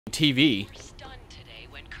TV. We're stunned today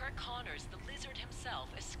when Kirk Connors, the lizard himself,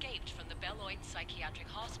 escaped from the Beloit Psychiatric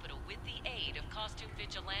Hospital with the aid of costume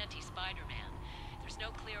vigilante Spider-Man. There's no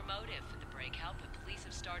clear motive for the breakout, but police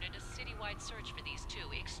have started a citywide search for these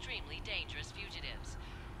two extremely dangerous fugitives.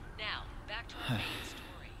 Now, back to our main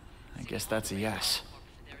story. I guess that's a yes.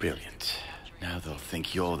 Brilliant. Now they'll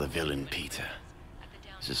think you're the villain, Peter.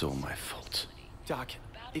 This is all my fault. Doc,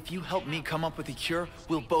 if you help me come up with a cure,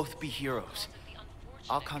 we'll both be heroes.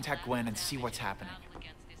 I'll contact Gwen and see what's happening.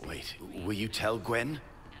 Wait, will you tell Gwen?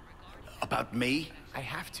 About me? I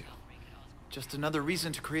have to. Just another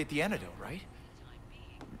reason to create the antidote, right?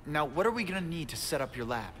 Now, what are we gonna need to set up your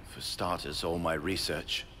lab? For starters, all my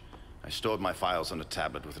research. I stored my files on a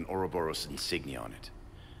tablet with an Ouroboros insignia on it.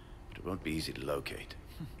 But it won't be easy to locate.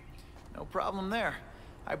 No problem there.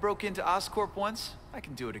 I broke into Oscorp once. I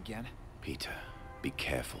can do it again. Peter, be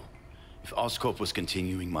careful. If Oscorp was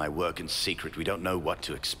continuing my work in secret, we don't know what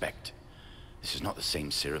to expect. This is not the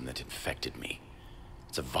same serum that infected me.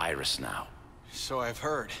 It's a virus now. So I've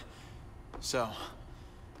heard. So,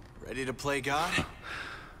 ready to play God?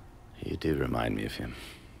 You do remind me of him.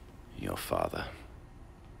 Your father.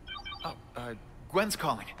 Oh, Gwen's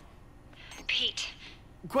calling. Pete.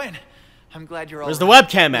 Gwen, I'm glad you're all Where's the right.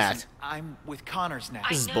 webcam at? Listen, I'm with Connors now.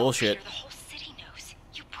 This is I know, bullshit. Peter, the whole city knows.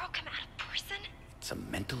 You broke him out of prison? It's a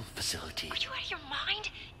mental facility. Are you out of your mind?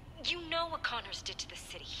 You know what Connors did to the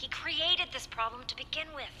city. He created this problem to begin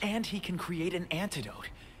with. And he can create an antidote.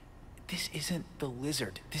 This isn't the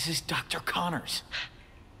lizard. This is Dr. Connors.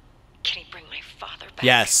 Can he bring my father back?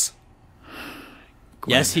 Yes.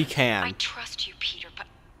 Gwen, Yes, he I can. trust you, Peter, but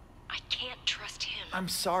I can't trust him. I'm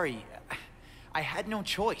sorry. I had no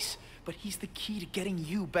choice, but he's the key to getting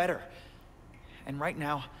you better. And right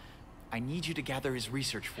now, I need you to gather his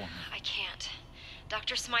research for me. I can't.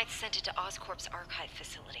 Dr. Smythe sent it to Oscorp's archive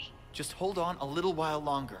facility. Just hold on a little while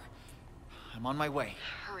longer. I'm on my way.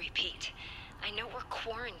 Hurry, Pete. I know we're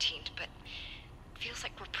quarantined, but it feels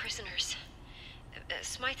like we're prisoners.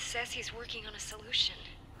 Smythe says he's working on a solution.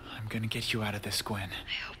 I'm gonna get you out of this, Gwen.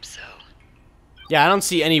 I hope so. Yeah, I don't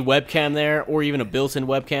see any webcam there, or even a built-in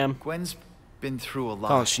webcam. Gwen's been through a lot.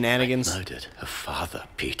 Calling shenanigans. Murdered her father,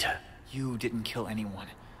 Peter. You didn't kill anyone.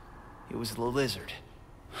 It was the lizard.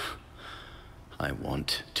 I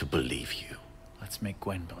want to believe you. Let's make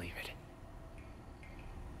Gwen believe it.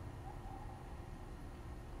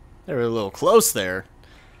 They were a little close there.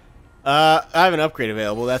 I have an upgrade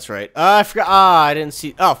available, that's right. I forgot. I didn't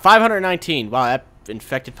see. Oh, 519. Wow, that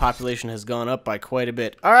infected population has gone up by quite a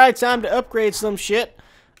bit. Alright, time to upgrade some shit.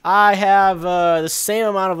 I have the same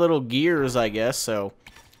amount of little gears, I guess, so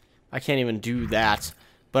I can't even do that.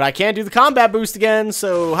 But I can do the combat boost again,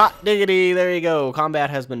 so hot diggity, there you go. Combat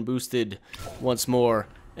has been boosted once more,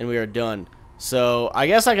 and we are done. So I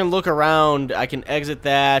guess I can look around, I can exit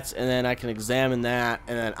that, and then I can examine that,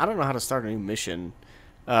 and then I don't know how to start a new mission.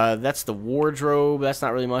 That's the wardrobe, that's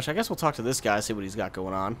not really much. I guess we'll talk to this guy, see what he's got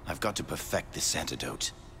going on. I've got to perfect this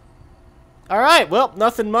antidote. Alright, well,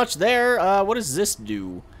 nothing much there. What does this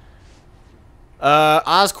do?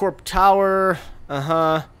 Oscorp Tower,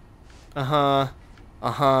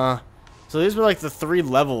 So these were like the 3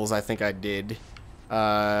 levels I think I did.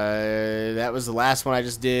 That was the last one I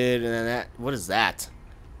just did, and then that, what is that?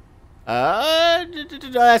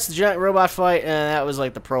 That's the giant robot fight, and that was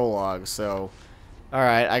like the prologue, so.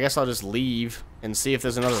 Alright, I guess I'll just leave and see if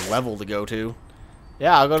there's another level to go to.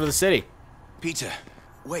 Yeah, I'll go to the city. Peter,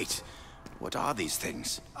 wait. What are these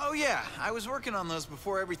things? Oh yeah, I was working on those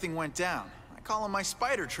before everything went down. I call them my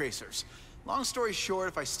spider tracers. Long story short,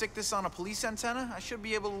 if I stick this on a police antenna, I should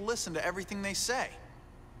be able to listen to everything they say.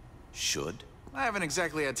 Should? I haven't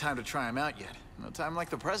exactly had time to try them out yet. No time like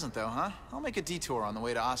the present though, huh? I'll make a detour on the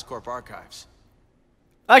way to Oscorp Archives.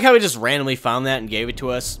 I like how he just randomly found that and gave it to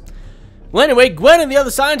us. Well, anyway, Gwen and the other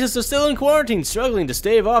scientists are still in quarantine, struggling to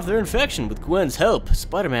stave off their infection. With Gwen's help,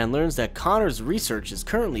 Spider-Man learns that Connor's research is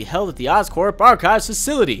currently held at the Oscorp Archives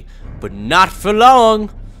facility. But not for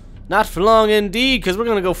long. Not for long indeed, because we're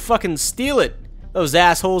gonna go fucking steal it. Those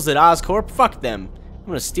assholes at Oscorp, fuck them. I'm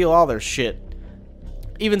gonna steal all their shit.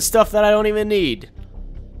 Even stuff that I don't even need.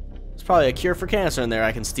 There's probably a cure for cancer in there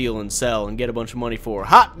I can steal and sell and get a bunch of money for.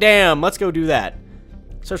 Hot damn, let's go do that.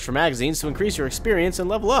 Search for magazines to increase your experience and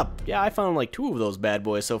level up. Yeah, I found like 2 of those bad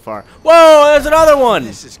boys so far. Whoa, there's another one!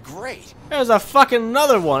 This is great. There's a fucking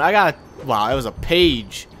another one. I got a, wow, that was a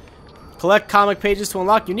page. Collect comic pages to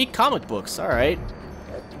unlock unique comic books. Alright.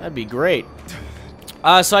 That'd be great.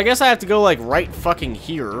 So I guess I have to go like right fucking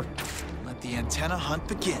here. Let the antenna hunt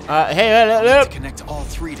begin. Hey, Connect all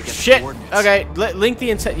 3 to get shit. the coordinates. Okay, link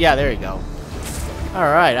the antenna. Yeah, there you go.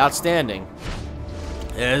 Alright, outstanding.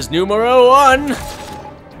 There's numero 1.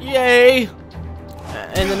 Yay!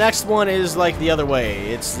 And the next one is like the other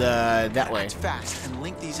way. It's that way. Act fast and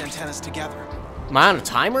link these antennas together. Am I on a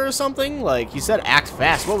timer or something? Like, you said act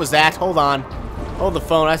fast. What was that? Hold on. Hold the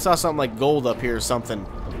phone. I saw something like gold up here or something.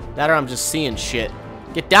 That or I'm just seeing shit.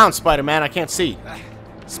 Get down, Spider-Man. I can't see.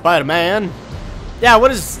 Spider-Man. Yeah,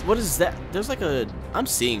 what is that? There's like a... I'm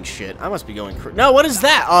seeing shit. I must be going no, what is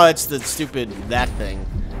that? Oh, it's the stupid that thing.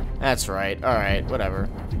 That's right. Alright, whatever.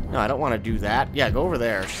 No, I don't want to do that. Yeah, go over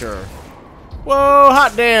there. Sure. Whoa,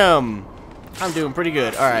 hot damn. I'm doing pretty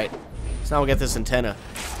good. Alright. So now we'll get this antenna.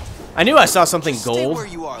 I knew I saw something gold. Stay where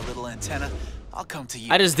you are, little antenna. I'll come to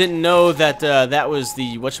you. I just didn't know that that was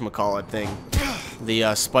the whatchamacallit thing.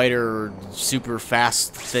 The spider super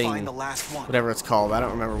fast thing. Find the last one. Whatever it's called. I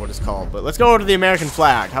don't remember what it's called. But let's go over to the American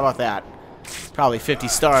flag. How about that? Probably 50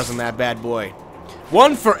 stars on that bad boy.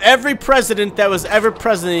 One for every president that was ever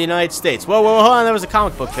president of the United States. Whoa, whoa, hold on. That was a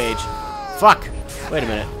comic book page. Fuck. Wait a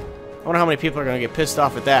minute. I wonder how many people are going to get pissed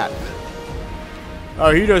off at that.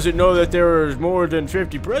 Oh, he doesn't know that there are more than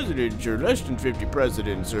 50 presidents, or less than 50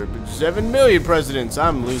 presidents, or 7 million presidents.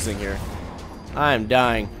 I'm losing here. I'm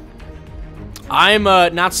dying. I'm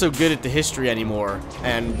not so good at the history anymore,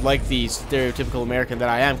 and like the stereotypical American that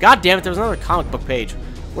I am. God damn it, there was another comic book page.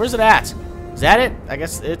 Where's it at? Is that it? I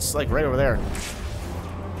guess it's like right over there.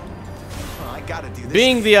 Oh, I gotta do this.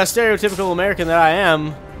 Being the stereotypical American that I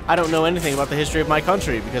am, I don't know anything about the history of my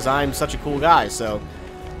country because I'm such a cool guy, so...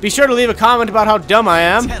 Be sure to leave a comment about how dumb I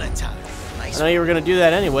am. Nice. I know you were going to do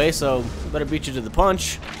that anyway, so better beat you to the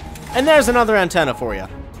punch. And there's another antenna for you.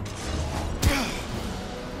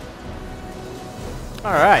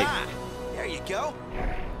 Alright. There you go.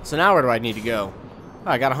 So now where do I need to go? Oh,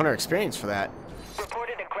 I got 100 experience for that.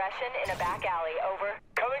 Reported aggression in a back alley. Over.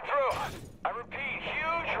 Coming through. I repeat,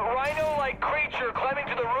 huge rhino-like creature climbing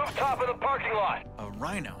to the rooftop of the parking lot. A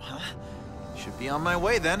rhino, huh? Should be on my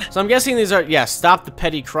way then. So I'm guessing these are, yeah, stop the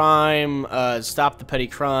petty crime, stop the petty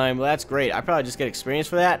crime. Well, that's great. I probably just get experience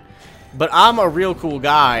for that. But I'm a real cool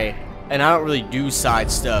guy, and I don't really do side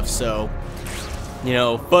stuff, so, you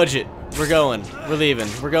know, budget. We're going. We're leaving.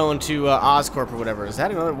 We're going to Oscorp or whatever. Is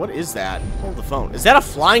that another, what is that? Hold the phone. Is that a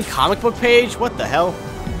flying comic book page? What the hell?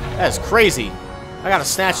 That is crazy. I gotta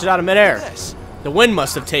snatch it out of midair. The wind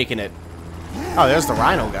must have taken it. Oh, there's the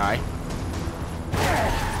rhino guy.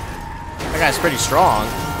 That guy's pretty strong.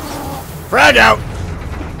 Frag out!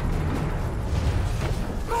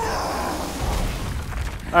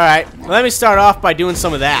 Alright, let me start off by doing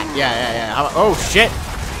some of that. Yeah. How about, oh, shit.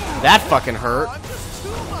 That fucking hurt.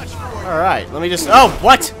 Alright, let me just... Oh,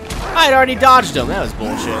 what? I had already dodged him. That was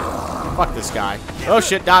bullshit. Fuck this guy. Oh,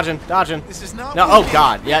 shit. Dodging. This is not no, oh,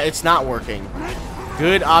 God. Yeah, it's not working.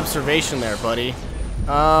 Good observation there, buddy.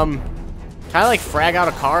 Can I, like, frag out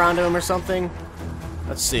a car onto him or something?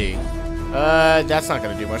 Let's see. That's not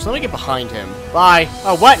gonna do much. Let me get behind him. Bye.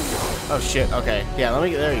 Oh, what? Oh, shit. Okay. Yeah, let me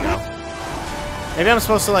get... There you go. Maybe I'm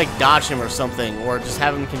supposed to, like, dodge him or something, or just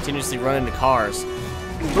have him continuously run into cars.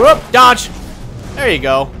 Whoop! Dodge! There you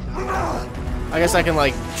go. I guess I can,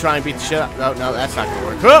 like, try and beat the shit out... Oh, no, that's not gonna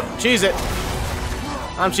work. Whoop! Cheese it!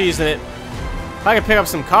 I'm cheesing it. If I could pick up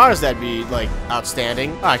some cars, that'd be, like,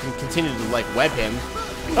 outstanding. Oh, I can continue to, like, web him.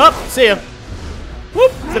 Oh! See ya!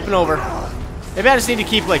 Whoop! Flipping over. Maybe I just need to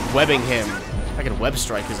keep, like, webbing him. I can web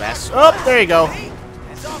strike his ass. Oh, there you go.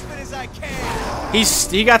 as often as I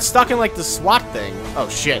can. He got stuck in, like, the SWAT thing. Oh,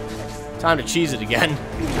 shit. Time to cheese it again.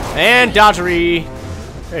 And dodgery.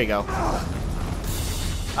 There you go.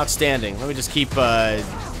 Outstanding. Let me just keep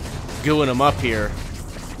gooing him up here.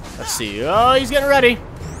 Let's see. Oh, he's getting ready.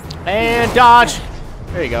 And dodge.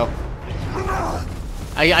 There you go.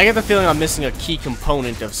 I get the feeling I'm missing a key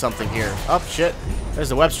component of something here. Oh, shit. There's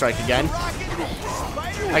the web strike again.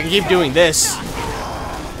 I can keep doing this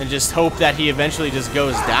and just hope that he eventually just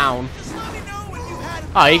goes down.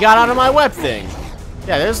 Oh, he got out of my web thing.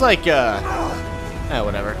 Yeah, there's like,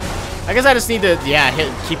 whatever. I guess I just need to,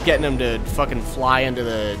 keep getting him to fucking fly into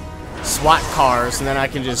the SWAT cars, and then I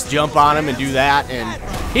can just jump on him and do that, and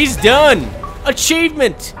he's done!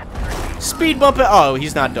 Achievement! Speed bump it. Oh,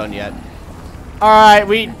 he's not done yet. Alright,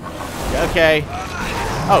 okay.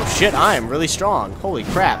 Oh, shit, I am really strong. Holy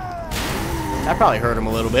crap. That probably hurt him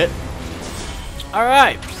a little bit.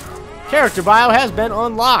 Alright. Character bio has been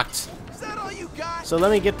unlocked. So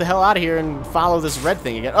let me get the hell out of here and follow this red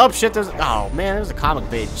thing again. Oh, shit, oh, man, there's a comic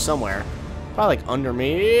page somewhere. Probably, like, under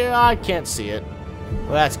me. Yeah, I can't see it.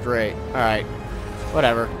 Well, that's great. Alright.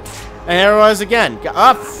 Whatever. And there it was again.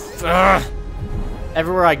 Up. Ugh.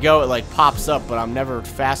 Everywhere I go, it, like, pops up, but I'm never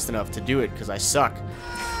fast enough to do it because I suck.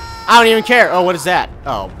 I don't even care. Oh, what is that?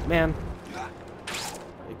 Oh, man.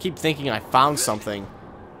 I keep thinking I found something.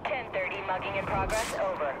 10:30 mugging in progress.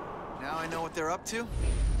 Over. Now I know what they're up to.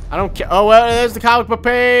 I don't care. Oh, well, there's the comic book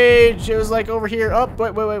page. It was like over here. Oh,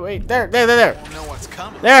 wait. There. I don't know what's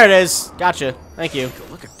coming. There it is. Gotcha. Thank you.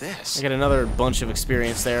 Look at this. I get another bunch of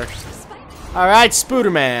experience there. Alright,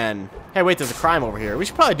 Spooderman. Hey, wait, there's a crime over here. We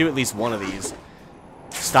should probably do at least one of these.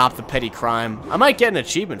 Stop the petty crime. I might get an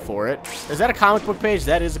achievement for it. Is that a comic book page?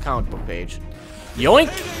 That is a comic book page. Yoink!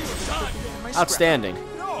 Outstanding.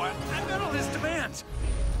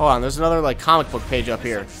 Hold on, there's another, like, comic book page up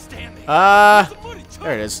here.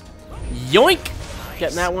 There it is. Yoink!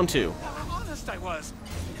 Getting that one, too.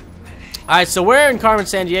 Alright, so where in Carmen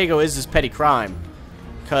Sandiego is this petty crime?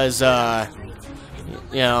 Because,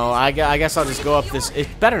 you know, I guess I'll just go up this. It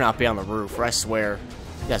better not be on the roof, or I swear.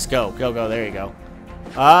 Yes, go. There you go.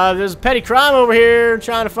 There's a petty crime over here. I'm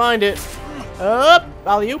trying to find it. Up,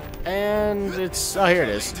 alley-oop, and it's. Oh, here it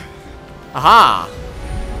is. Aha!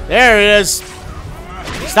 There it is.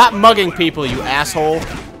 Stop mugging people, you asshole.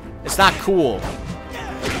 It's not cool.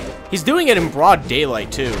 He's doing it in broad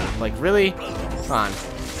daylight too. Like, really? Come on.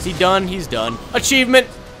 Is he done? He's done. Achievement.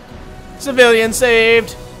 Civilian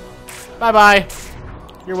saved. Bye-bye.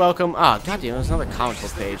 You're welcome. Ah, goddamn, there's another comic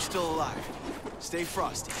book page. Still alive. Stay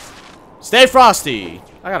frosty. Stay frosty.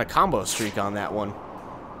 I got a combo streak on that one.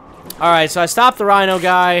 Alright, so I stopped the rhino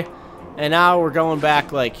guy, and now we're going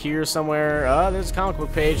back, like, here somewhere. There's a comic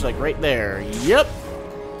book page, like, right there. Yep.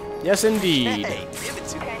 Yes, indeed. Hey, give it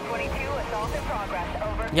to me. 1022, assault in progress.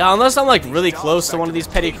 Over. Yeah, unless I'm, like, really close to one of these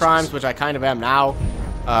petty crimes, which I kind of am now.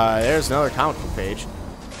 There's another comic book page.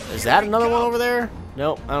 Is that another one over there?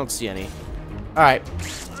 Nope, I don't see any. Alright.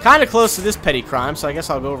 Kind of close to this petty crime, so I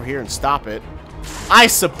guess I'll go over here and stop it. I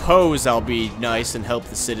suppose I'll be nice and help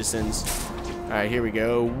the citizens. Alright, here we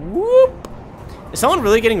go. Whoop! Is someone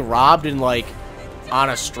really getting robbed in, like,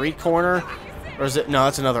 on a street corner? Or is it... No,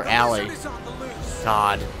 it's another alley.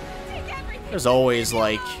 God. There's always,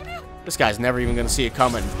 like... This guy's never even gonna see it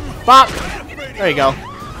coming. Bop! There you go.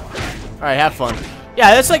 Alright, have fun.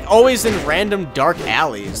 Yeah, that's, like, always in random dark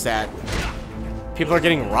alleys that people are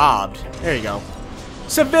getting robbed. There you go.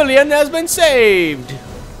 Civilian has been saved!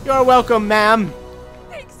 You're welcome, ma'am.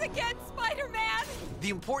 Thanks again, Spider-Man. The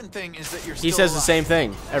important thing is that you're still He says the alive. same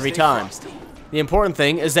thing every Stay time. frosty. The important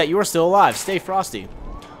thing is that you are still alive. Stay frosty.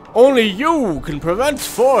 Only you can prevent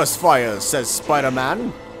forest fires, says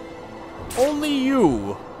Spider-Man. Only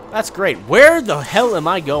you. That's great. Where the hell am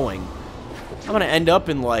I going? I'm gonna end up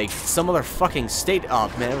in, like, some other fucking state. Oh,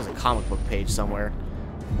 man, there was a comic book page somewhere.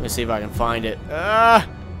 Let me see if I can find it.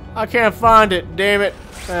 I can't find it, damn it.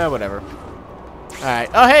 Whatever. Alright.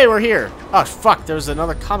 Oh, hey, we're here. Oh, fuck, there's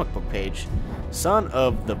another comic book page. Son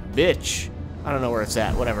of the bitch. I don't know where it's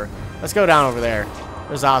at. Whatever. Let's go down over there.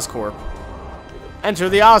 There's Oscorp. Enter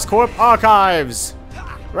the Oscorp archives.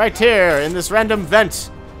 Right here, in this random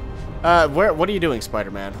vent. What are you doing,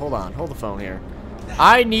 Spider-Man? Hold on. Hold the phone here.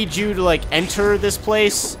 I need you to, like, enter this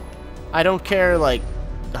place. I don't care, like...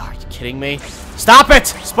 Oh, are you kidding me? Stop it,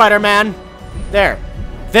 Spider-Man! There.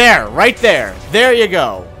 There. Right there. There you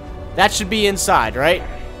go. That should be inside, right?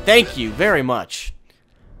 Thank you very much.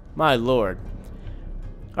 My lord.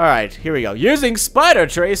 Alright, here we go. Using spider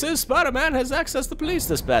traces, Spider-Man has accessed the police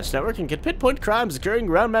dispatch network and can pinpoint crimes occurring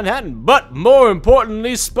around Manhattan. But more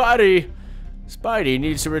importantly, Spidey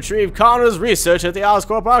needs to retrieve Connor's research at the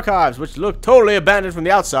Oscorp archives, which look totally abandoned from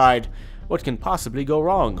the outside. What can possibly go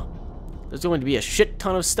wrong? There's going to be a shit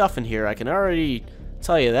ton of stuff in here, I can already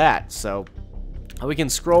tell you that. So, we can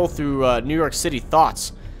scroll through New York City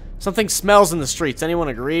thoughts. Something smells in the streets. Anyone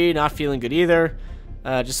agree? Not feeling good either.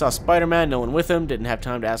 Just saw Spider-Man, no one with him. Didn't have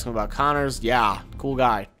time to ask him about Connors. Yeah, cool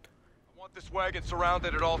guy. I want this wagon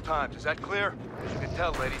surrounded at all times. Is that clear? As you can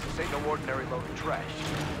tell, ladies, this ain't no ordinary load of trash.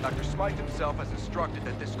 Dr. Smythe himself has instructed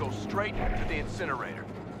that this goes straight to the incinerator,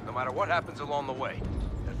 no matter what happens along the way.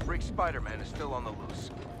 That freak Spider-Man is still on the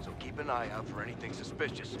loose, so keep an eye out for anything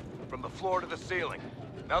suspicious, from the floor to the ceiling.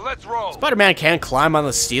 Now let's roll! Spider-Man can't climb on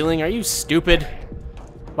the ceiling. Are you stupid?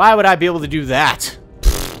 Why would I be able to do that?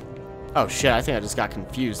 Oh shit, I think I just got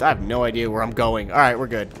confused. I have no idea where I'm going. Alright, we're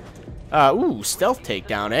good. Ooh, stealth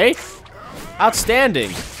takedown, eh?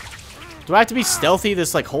 Outstanding. Do I have to be stealthy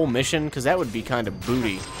this, like, whole mission? Because that would be kind of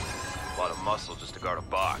booty. A lot of muscle just to guard a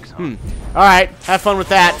box, huh? Alright, have fun with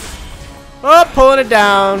that. Oh, pulling it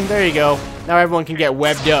down. There you go. Now everyone can get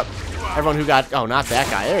webbed up. Everyone who got... Oh, not that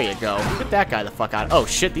guy. There you go. Get that guy the fuck out. Oh,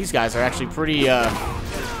 shit, these guys are actually pretty,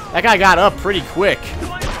 That guy got up pretty quick.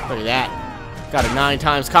 Look at that. Got a 9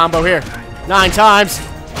 times combo here. 9 times.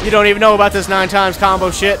 You don't even know about this 9 times combo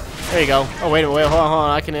shit. There you go. Oh, wait, hold on.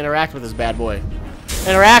 I can interact with this bad boy.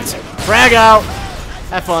 Interact. Frag out.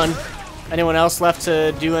 Have fun. Anyone else left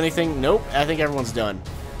to do anything? Nope. I think everyone's done.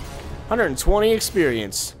 120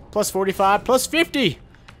 experience. Plus 45, plus 50.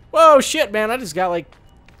 Whoa, shit, man. I just got, like,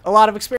 a lot of experience.